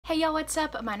Hey y'all, what's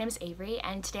up? My name is Averie,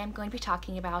 and today I'm going to be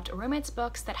talking about romance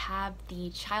books that have the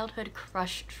childhood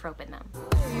crush trope in them.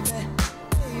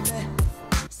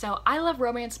 So I love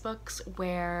romance books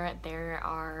where there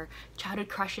are childhood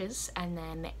crushes and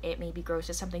then it maybe grows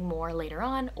to something more later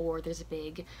on, or there's a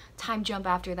big time jump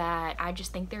after that. I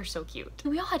just think they're so cute.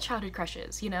 We all had childhood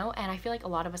crushes, you know, and I feel like a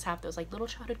lot of us have those like little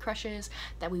childhood crushes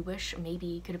that we wish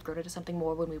maybe could have grown into something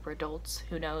more when we were adults.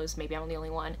 Who knows, maybe I'm the only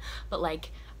one, but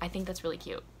like I think that's really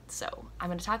cute. So I'm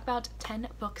going to talk about 10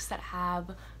 books that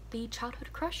have the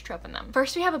childhood crush trope in them.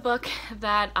 First, we have a book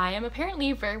that I am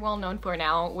apparently very well known for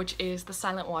now, which is The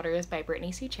Silent Waters by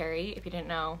Brittany C. Cherry. If you didn't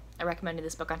know, I recommended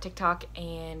this book on TikTok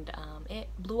and it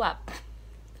blew up.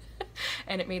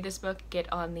 And it made this book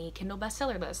get on the Kindle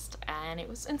bestseller list, and it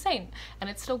was insane, and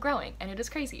it's still growing, and it is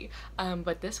crazy.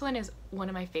 But this one is one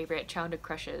of my favorite childhood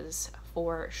crushes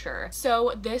for sure.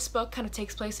 So this book kind of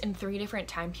takes place in 3 different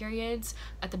time periods.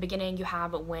 At the beginning, you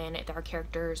have when their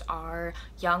characters are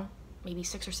young, maybe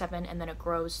 6 or 7, and then it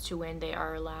grows to when they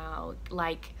are allowed,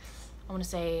 like, I want to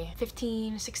say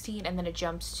 15, 16, and then it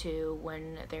jumps to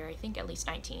when they're, I think, at least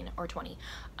 19 or 20.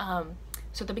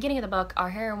 So at the beginning of the book, our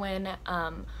heroine,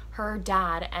 her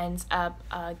dad ends up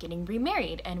getting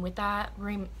remarried, and with that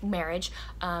remarriage,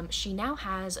 she now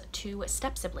has 2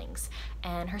 step-siblings,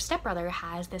 and her stepbrother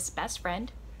has this best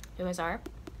friend, who is our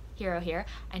hero here,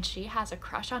 and she has a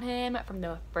crush on him from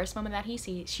the first moment that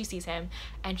she sees him,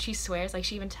 and she swears, like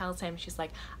she even tells him, she's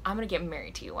like, I'm gonna get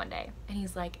married to you one day, and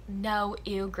he's like, no,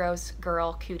 ew, gross,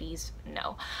 girl, cooties,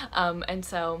 no. And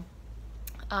so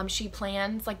she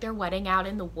plans like their wedding out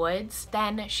in the woods.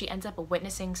 Then she ends up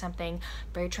witnessing something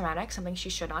very traumatic, something she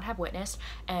should not have witnessed,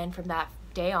 and from that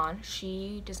day on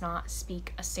she does not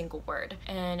speak a single word.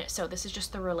 And so this is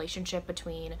just the relationship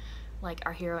between like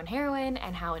our hero and heroine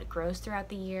and how it grows throughout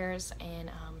the years,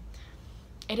 and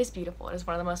it is beautiful. It is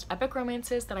one of the most epic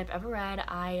romances that I've ever read.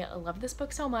 I love this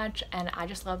book so much, and I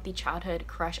just love the childhood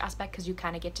crush aspect because you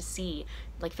kind of get to see,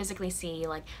 like physically see,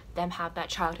 like them have that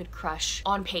childhood crush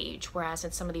on page, whereas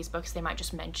in some of these books they might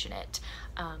just mention it.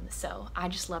 So I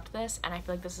just loved this, and I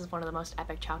feel like this is one of the most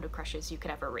epic childhood crushes you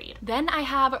could ever read. Then I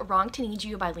have Wrong to Need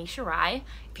You by Leisha Rai.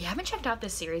 If you haven't checked out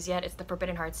this series yet, it's the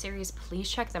Forbidden Hearts series. Please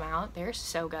check them out. They're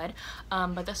so good.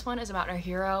 But this one is about our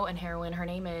hero and heroine. Her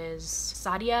name is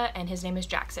Sadia and his name is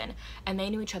Jackson, and they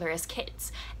knew each other as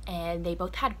kids, and they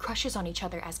both had crushes on each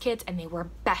other as kids, and they were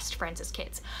best friends as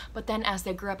kids. But then as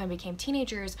they grew up and became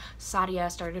teenagers, Sadia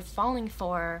started falling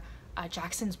for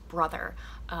Jackson's brother,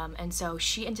 and so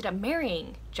she ended up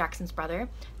marrying Jackson's brother.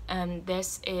 And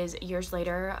this is years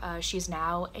later. She's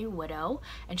now a widow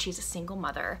and she's a single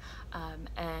mother,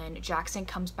 and Jackson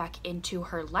comes back into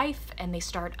her life and they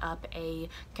start up a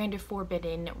kind of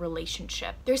forbidden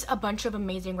relationship. There's a bunch of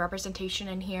amazing representation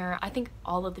in here. I think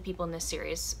all of the people in this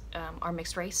series are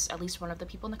mixed race, at least one of the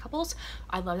people in the couples.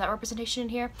 I love that representation in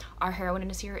here. Our heroine in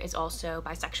this here is also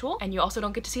bisexual, and you also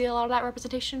don't get to see a lot of that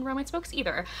representation in romance books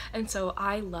either, and so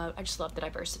I just love the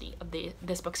diversity of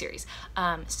this book series.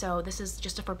 So this is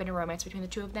just a forbidden romance between the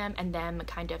 2 of them, and them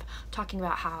kind of talking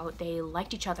about how they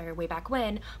liked each other way back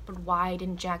when, but why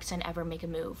didn't Jackson ever make a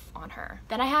move on her.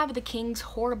 Then I have The King's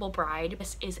Horrible Bride.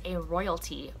 This is a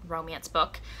royalty romance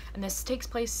book, and this takes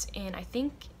place in, I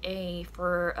think, a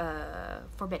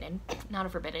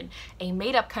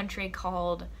made-up country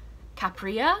called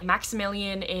Capria.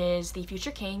 Maximilian is the future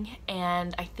king,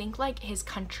 and I think like his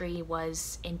country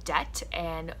was in debt,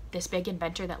 and this big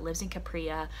inventor that lives in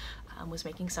Capria was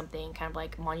making something kind of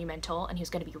like monumental, and he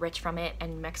was going to be rich from it,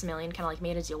 and Maximilian kind of like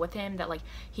made a deal with him that like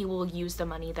he will use the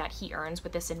money that he earns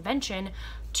with this invention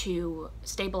to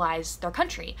stabilize their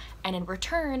country, and in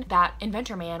return that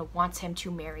inventor man wants him to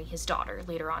marry his daughter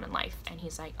later on in life, and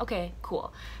he's like, okay,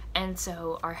 cool. And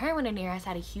so our heroine in here has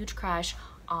had a huge crush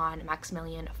on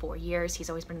Maximilian for years. He's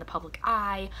always been in the public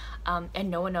eye, and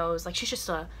no one knows, like she's just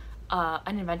an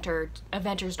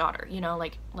inventor's daughter, you know,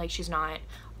 like she's not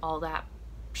all that.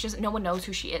 No one knows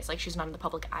who she is, like she's not in the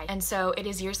public eye. And so it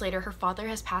is years later, her father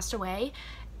has passed away,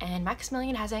 and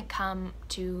Maximilian hasn't come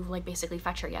to like basically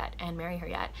fetch her yet and marry her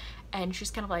yet, and she's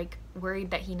kind of like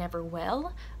worried that he never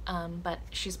will, but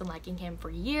she's been liking him for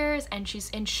years, and she's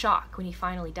in shock when he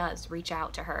finally does reach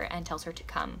out to her and tells her to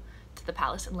come to the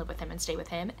palace and live with him and stay with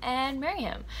him and marry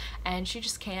him, and she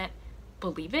just can't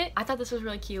believe it. I thought this was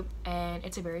really cute, and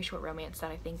it's a very short romance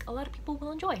that I think a lot of people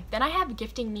will enjoy. Then I have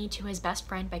Gifting Me to His Best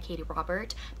Friend by Katie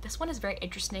Robert. This one is very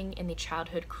interesting in the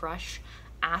childhood crush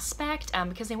aspect,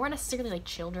 because they weren't necessarily like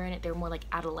children, they were more like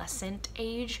adolescent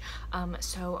age.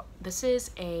 So this is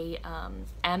a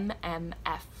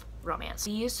MMF romance.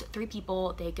 These 3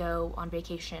 people, they go on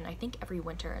vacation, I think every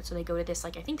winter, so they go to this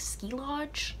like, I think ski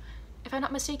lodge if I'm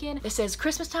not mistaken. This is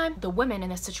Christmas time. The woman in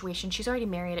this situation, she's already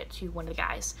married to one of the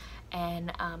guys,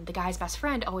 and the guy's best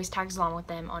friend always tags along with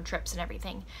them on trips and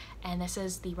everything. And this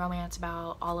is the romance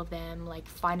about all of them like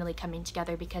finally coming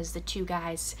together, because the two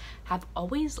guys have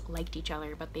always liked each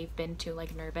other, but they've been too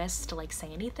like nervous to like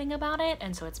say anything about it,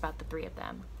 and so it's about the three of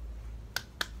them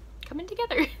coming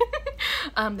together.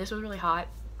 This was really hot,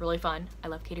 really fun. I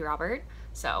love Katie Robert,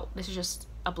 so this is just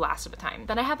a blast of a time.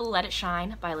 Then I have Let It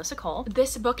Shine by Alyssa Cole.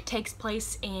 This book takes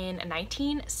place in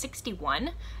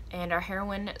 1961, and our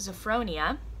heroine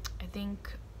Sophronia, I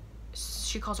think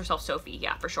she calls herself Sophie,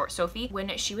 yeah, for short, Sophie.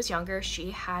 When she was younger, she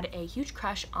had a huge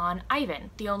crush on Ivan.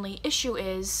 The only issue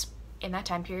is, in that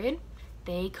time period,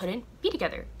 they couldn't be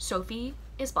together. Sophie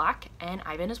is black and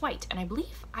Ivan is white, and I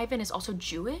believe Ivan is also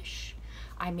Jewish.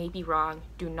 I may be wrong,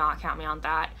 do not count me on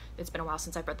that. It's been a while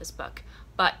since I've read this book.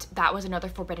 But that was another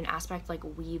forbidden aspect like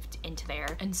weaved into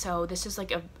there. And so this is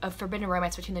like a forbidden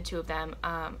romance between the two of them,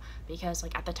 because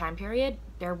like at the time period,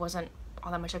 there wasn't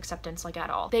all that much acceptance like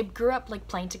at all. They grew up like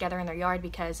playing together in their yard,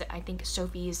 because I think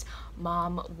Sophie's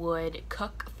mom would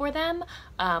cook for them,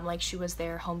 like she was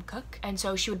their home cook. And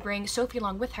so she would bring Sophie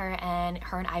along with her, and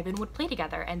her and Ivan would play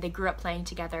together, and they grew up playing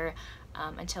together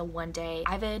until one day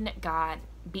Ivan got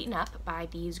beaten up by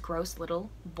these gross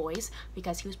little boys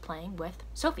because he was playing with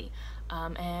Sophie,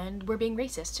 and were being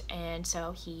racist, and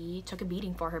so he took a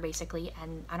beating for her basically,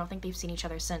 and I don't think they've seen each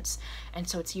other since. And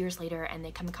so it's years later and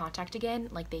they come in contact again,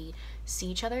 like they see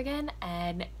each other again,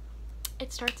 and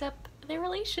it starts up their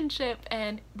relationship.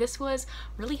 And this was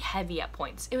really heavy at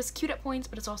points. It was cute at points,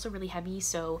 but it's also really heavy,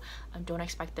 so don't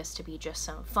expect this to be just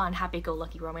some fun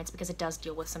happy-go-lucky romance, because it does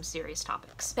deal with some serious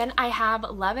topics. Then I have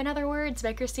Love in Other Words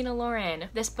by Christina Lauren.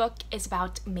 This book is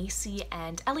about Macy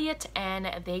and Elliot,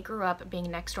 and they grew up being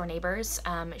next door neighbors.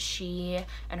 She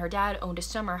and her dad owned a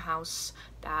summer house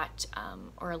that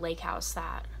or a lake house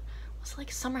that was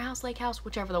like summer house, lake house,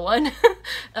 whichever the one,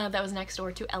 that was next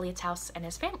door to Elliot's house and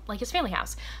his family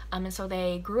house. And so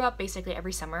they grew up basically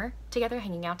every summer together,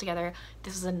 hanging out together.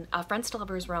 This is a friends to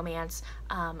lovers romance.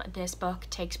 This book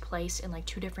takes place in like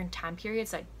two different time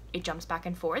periods that it jumps back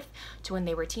and forth to when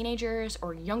they were teenagers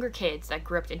or younger kids that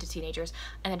grew up into teenagers,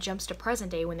 and it jumps to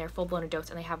present day when they're full-blown adults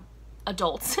and they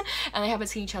haven't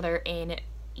seen each other in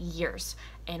years,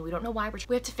 and we don't know why.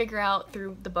 We have to figure out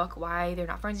through the book why they're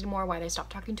not friends anymore, why they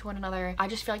stopped talking to one another. I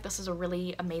just feel like this is a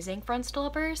really amazing friends to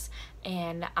lovers,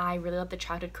 and I really love the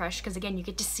childhood crush, because again, you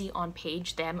get to see on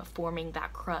page them forming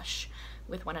that crush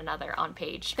with one another on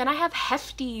page. Then I have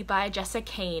Hefty by Jessica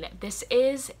Kane. This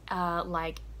is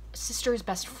like sister's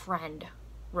best friend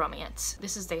romance.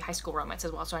 This is a high school romance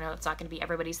as well, so I know it's not going to be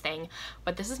everybody's thing,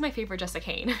 but this is my favorite Jessica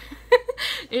Kane.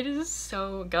 It is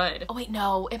so good. Oh wait,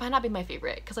 no, it might not be my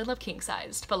favorite because I love king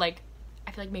sized, but like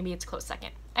I feel like maybe it's close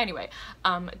second. Anyway,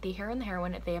 the hero and the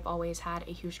heroine, they have always had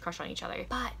a huge crush on each other,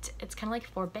 but it's kind of like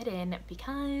forbidden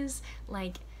because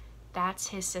like that's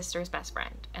his sister's best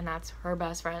friend and that's her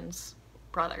best friend's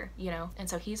brother, you know? And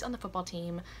so he's on the football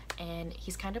team and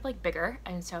he's kind of like bigger,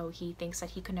 and so he thinks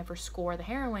that he could never score the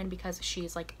heroine because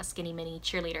she's like a skinny mini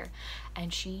cheerleader,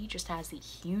 and she just has the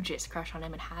hugest crush on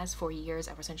him and has for years,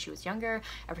 ever since she was younger,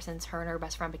 ever since her and her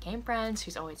best friend became friends.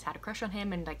 She's always had a crush on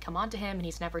him and like come on to him, and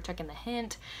he's never taken the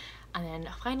hint. And then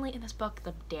finally in this book,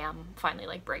 the dam finally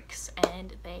like breaks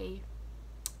and they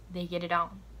get it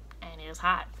on, and it is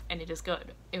hot and it is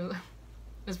good.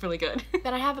 It's really good.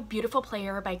 Then I have A Beautiful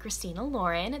Player by Christina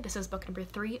Lauren. This is book number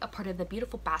 3, a part of the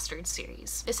Beautiful Bastards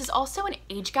series. This is also an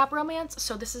age gap romance,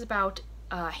 so this is about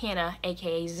Hannah,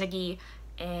 aka Ziggy,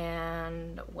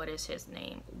 and what is his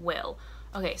name? Will.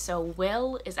 Okay, so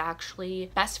Will is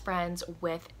actually best friends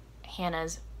with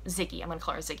Hannah's Ziggy. I'm gonna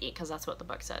call her Ziggy because that's what the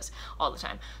book says all the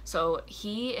time. So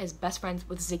he is best friends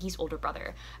with Ziggy's older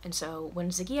brother, and so when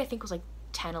Ziggy, I think, was like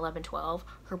 10, 11, 12,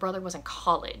 her brother was in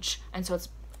college, and so it's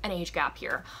an age gap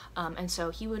here, and so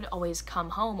he would always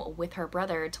come home with her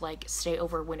brother to like stay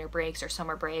over winter breaks or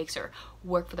summer breaks or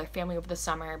work for their family over the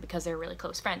summer because they're really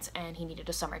close friends, and he needed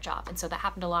a summer job. And so that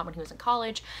happened a lot when he was in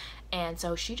college, and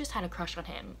so she just had a crush on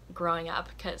him growing up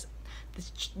because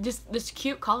this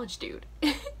cute college dude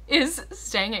is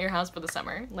staying at your house for the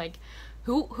summer. Like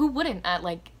who wouldn't at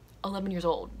like 11 years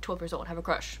old, 12 years old have a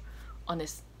crush on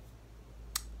this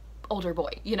older boy,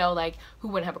 you know, like who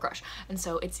wouldn't have a crush? And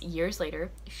so it's years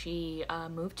later, she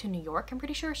moved to New York, I'm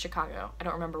pretty sure, Chicago, I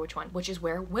don't remember which one, which is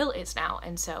where Will is now.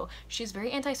 And so she's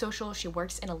very antisocial. She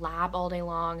works in a lab all day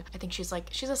long. I think she's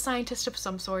a scientist of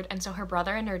some sort. And so her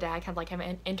brother and her dad have like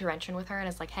an intervention with her and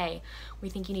it's like, hey, we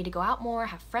think you need to go out more,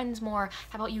 have friends more.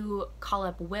 How about you call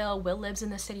up Will? Will lives in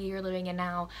the city you're living in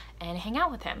now, and hang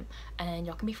out with him and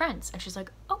y'all can be friends. And she's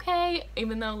like, okay,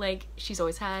 even though like she's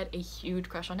always had a huge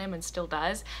crush on him and still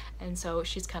does. And so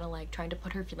she's kind of like trying to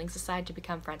put her feelings aside to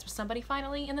become friends with somebody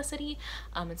finally in the city.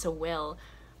 And so Will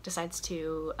decides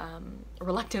to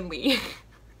reluctantly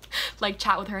like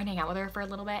chat with her and hang out with her for a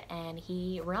little bit, and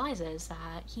he realizes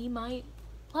that he might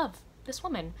love this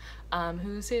woman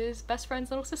who's his best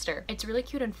friend's little sister. It's really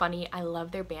cute and funny. I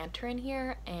love their banter in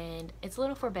here, and it's a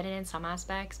little forbidden in some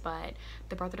aspects, but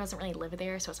the brother doesn't really live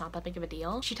there, so it's not that big of a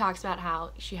deal. She talks about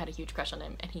how she had a huge crush on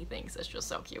him and he thinks it's just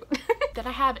so cute. Then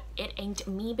I have It Ain't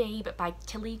Me Babe by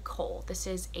Tilly Cole. This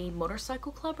is a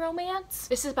motorcycle club romance.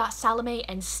 This is about Salome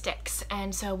and Styx,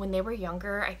 and so when they were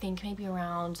younger, I think maybe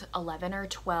around 11 or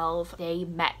 12, they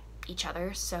met each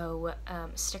other. So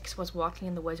Styx was walking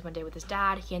in the woods one day with his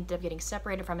dad. He ended up getting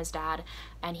separated from his dad,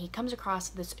 and he comes across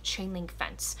this chain link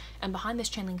fence, and behind this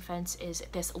chain link fence is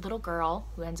this little girl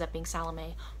who ends up being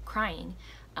Salome crying.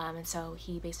 And so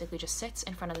he basically just sits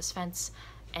in front of this fence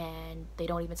and they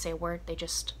don't even say a word. They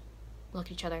just look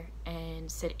at each other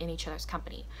and sit in each other's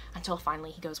company until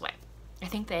finally he goes away. I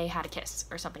think they had a kiss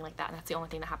or something like that, and that's the only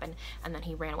thing that happened, and then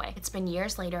he ran away. It's been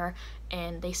years later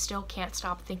and they still can't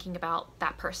stop thinking about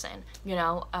that person, you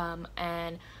know.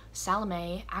 And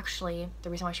Salome, actually,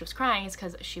 the reason why she was crying is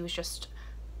because she was just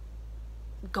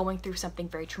going through something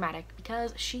very traumatic,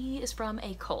 because she is from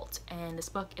a cult, and this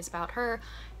book is about her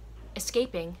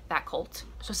escaping that cult.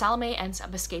 So Salome ends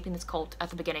up escaping this cult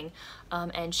at the beginning,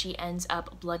 and she ends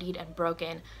up bloodied and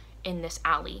broken in this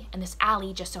alley, and this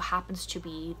alley just so happens to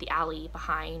be the alley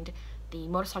behind the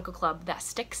motorcycle club that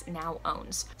Styx now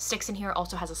owns. Styx in here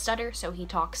also has a stutter, so he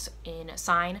talks in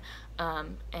sign,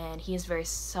 and he is very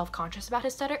self-conscious about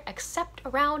his stutter, except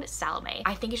around Salome.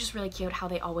 I think it's just really cute how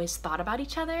they always thought about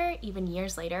each other even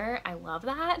years later. I love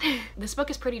that. This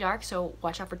book is pretty dark, so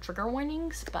watch out for trigger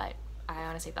warnings, but I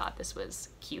honestly thought this was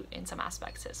cute in some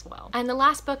aspects as well. And the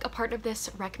last book, a part of this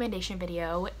recommendation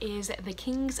video, is The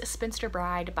King's Spinster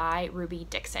Bride by Ruby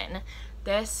Dixon.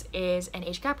 This is an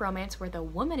age gap romance where the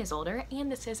woman is older, and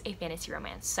this is a fantasy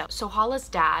romance. So Hala's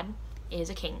dad is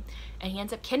a king, and he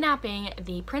ends up kidnapping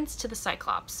the prince to the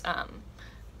Cyclops.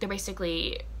 They're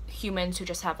basically humans who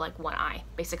just have like one eye,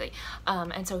 basically.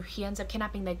 And so he ends up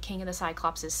kidnapping the king of the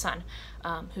Cyclops' son,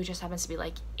 who just happens to be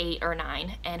like 8 or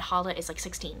 9, and Hala is like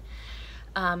 16.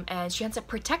 And she ends up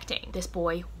protecting this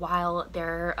boy while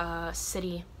their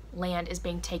city land is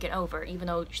being taken over, even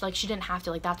though she didn't have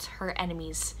to, like that's her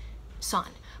enemy's son,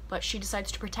 but she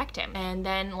decides to protect him. And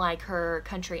then like her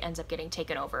country ends up getting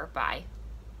taken over by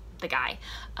the guy,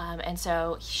 and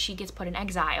so she gets put in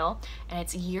exile, and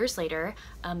it's years later.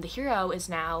 The hero is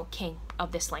now king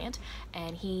of this land,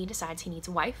 and he decides he needs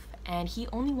a wife, and he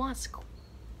only wants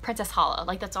Princess Hala.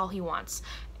 Like that's all he wants.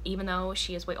 Even though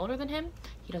she is way older than him,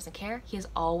 he doesn't care. He has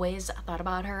always thought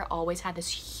about her, always had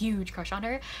this huge crush on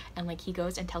her, and like he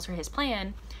goes and tells her his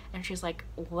plan, and she's like,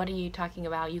 what are you talking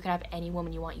about? You can have any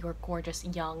woman you want. You're gorgeous,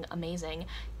 young, amazing.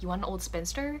 You want an old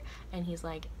spinster? And he's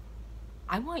like,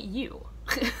 I want you.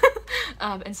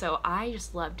 And so I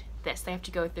just loved this. They have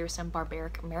to go through some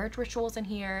barbaric marriage rituals in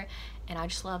here, and I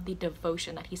just love the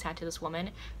devotion that he's had to this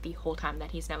woman the whole time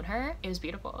that he's known her. It was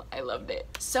beautiful. I loved it.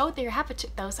 So there you have it.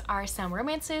 Those are some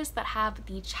romances that have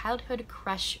the childhood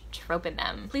crush trope in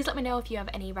them. Please let me know if you have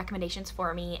any recommendations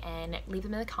for me, and leave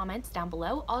them in the comments down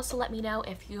below. Also let me know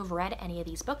if you've read any of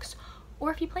these books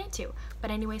or if you plan to.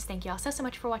 But anyways, thank you all so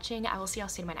much for watching. I will see y'all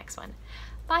soon in my next one.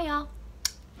 Bye y'all.